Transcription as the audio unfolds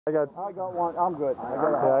I got one. I'm good.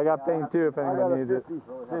 I got paint too if anyone needs it.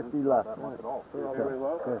 50 left.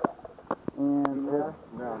 Okay. And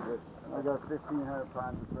I got 1,500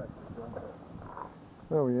 pounds of pressure.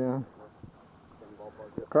 Oh yeah.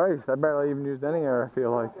 Christ, I barely even used any air, I feel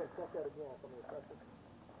like.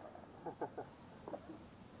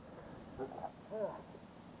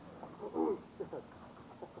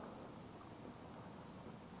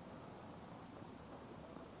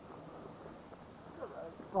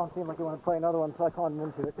 Ron seemed like he wanted to play another one, so I conned him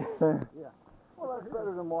into it. Yeah. Well, that's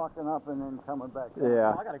better than walking up and then coming back down.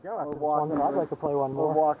 Yeah. I gotta go after this one, so I'd like to play one more.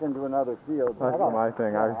 Or walk into another field. That's my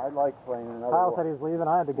thing. Yeah, I like playing another Kyle one. said he was leaving,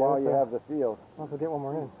 I had to go. While you have the field. Once we get one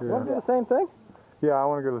more in. Yeah. You want to do the same thing? Yeah, I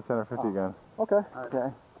want to go to the center 50 again. Okay. Okay.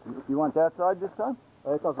 You want that side this time?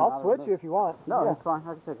 I'll switch you if you want. No, that's fine.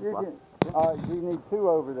 I can take it. You need two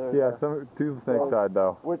over there. Yeah, to the snake side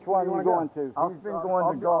though. Which one are you going to? He's been going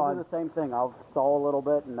to God. I'll do the same thing. I'll stall a little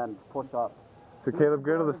bit and then push up. So Caleb,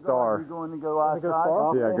 go to the star. You're going to go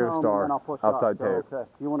outside? Yeah, go to star. I'll push Outside up. tape. Okay.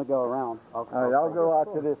 If you want to go around, All right, I'll go out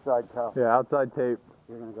to this side, Kyle. Yeah, outside tape.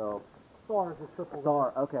 You're going to go. Stars is triple.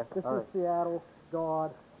 Star, okay. This is Seattle, God,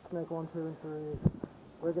 Snake 1, 2, and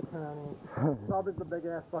 3, Rigatoni. Sub is the big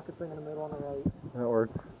ass bucket thing in the middle on the right. That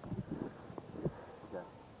works.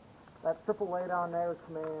 That triple lay down there is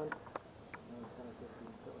command.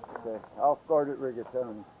 Okay, I'll start at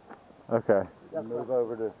Rigatoni. Okay. And move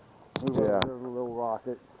over to the little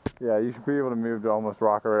rocket. Yeah, you should be able to move to almost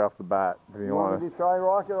rocket right off the bat if you want me to try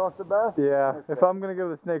rocket off the bat? Yeah, Okay. if I'm gonna go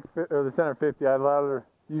to the snake or the center 50, I'd rather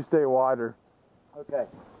you stay wider. Okay.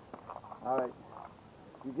 All right.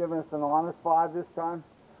 You giving us an honest 5 this time?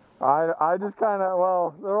 I just kind of,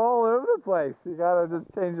 well, they're all over the place. You gotta just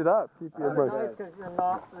change it up. Keep your That's nice because you're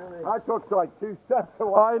not really. I took like 2 steps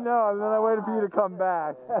away. I know, and then I waited for you to come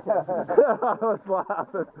back. I was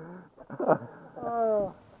laughing.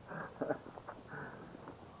 Oh.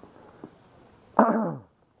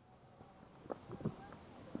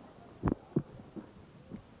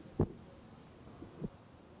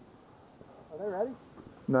 Are they ready?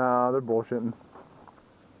 No, they're bullshitting.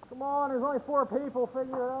 Come on, there's only 4 people.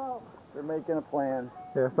 Figure it out. They're making a plan.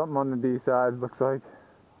 Yeah, something on the D side looks like.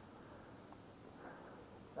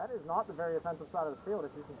 That is not the very offensive side of the field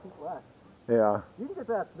if you can keep left. Yeah, You can get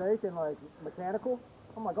that snake in like mechanical.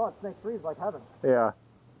 Oh my god, snake 3 is like heaven. yeah.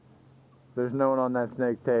 There's no one on that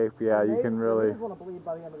snake tape. Yeah, you can really. I want to bleed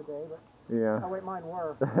by the end of the day, but Yeah. oh wait, mine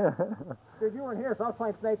were. Dude, you weren't here, so I was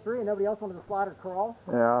playing snake 3 and nobody else wanted to slide or crawl.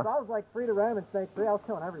 Yeah. So I was like free to roam in snake 3. I was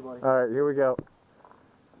killing everybody. All right, here we go.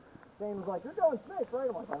 Shane was like, "You're going snake, right?"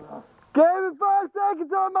 I'm like, "Oh." Game in 5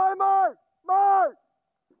 seconds on my mark. Mark.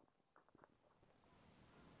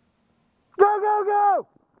 Go, go, go.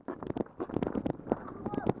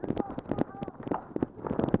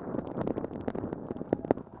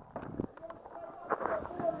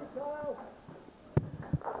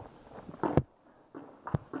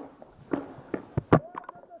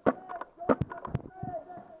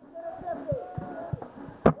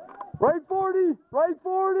 Right 40, right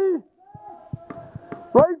 40,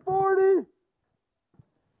 right 40.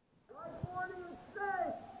 Right 40 and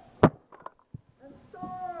snake and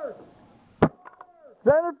stars.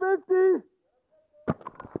 Center 50.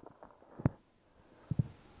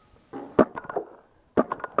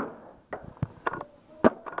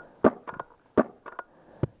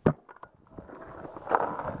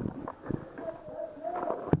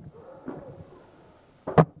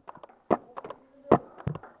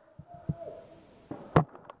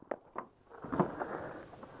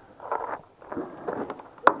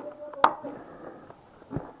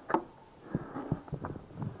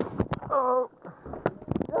 Oh.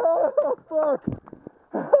 Oh, fuck.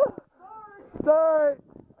 Sorry.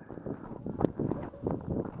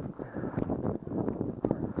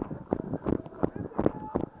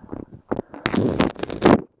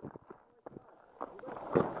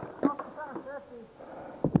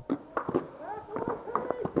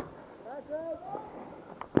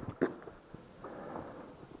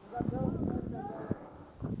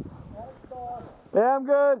 Yeah, I'm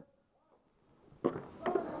good.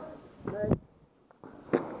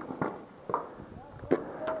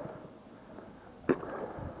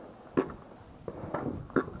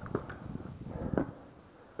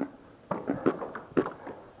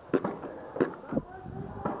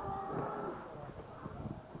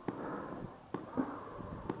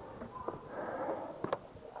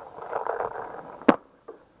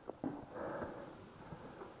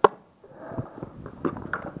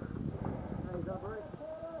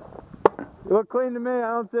 You look clean to me, I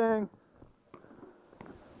don't think.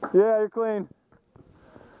 Yeah, you're clean.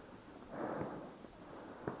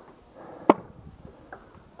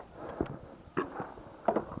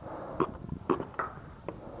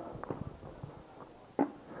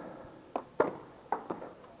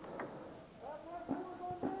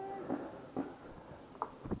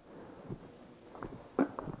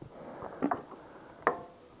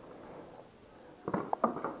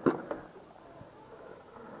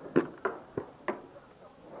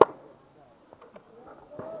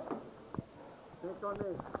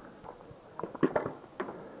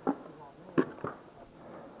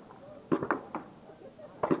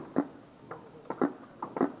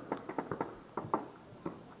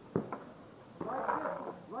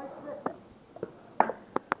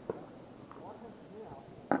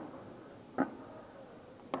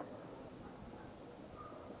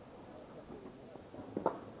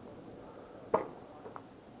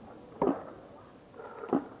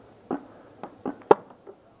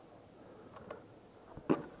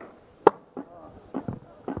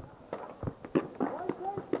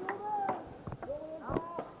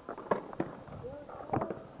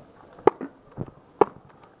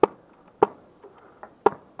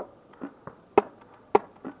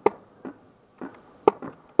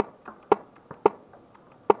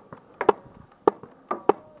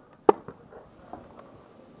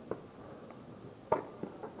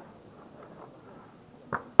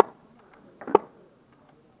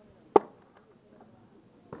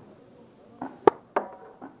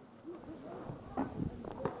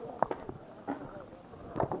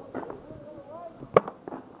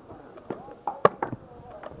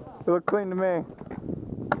 You look clean to me.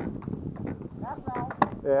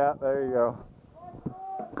 Yeah, there you go.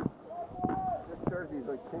 This jersey's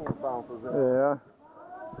like king of bounces. Yeah.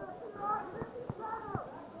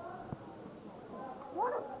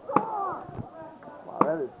 Wow,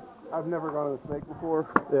 that is. I've never gone on a snake before.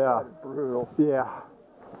 Yeah. That is brutal. Yeah.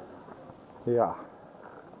 Yeah.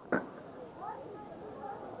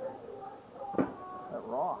 That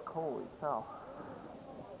rock, holy cow.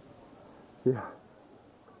 Yeah.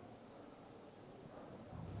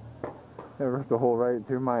 It ripped a hole right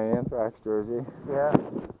through my anthrax jersey. Yeah.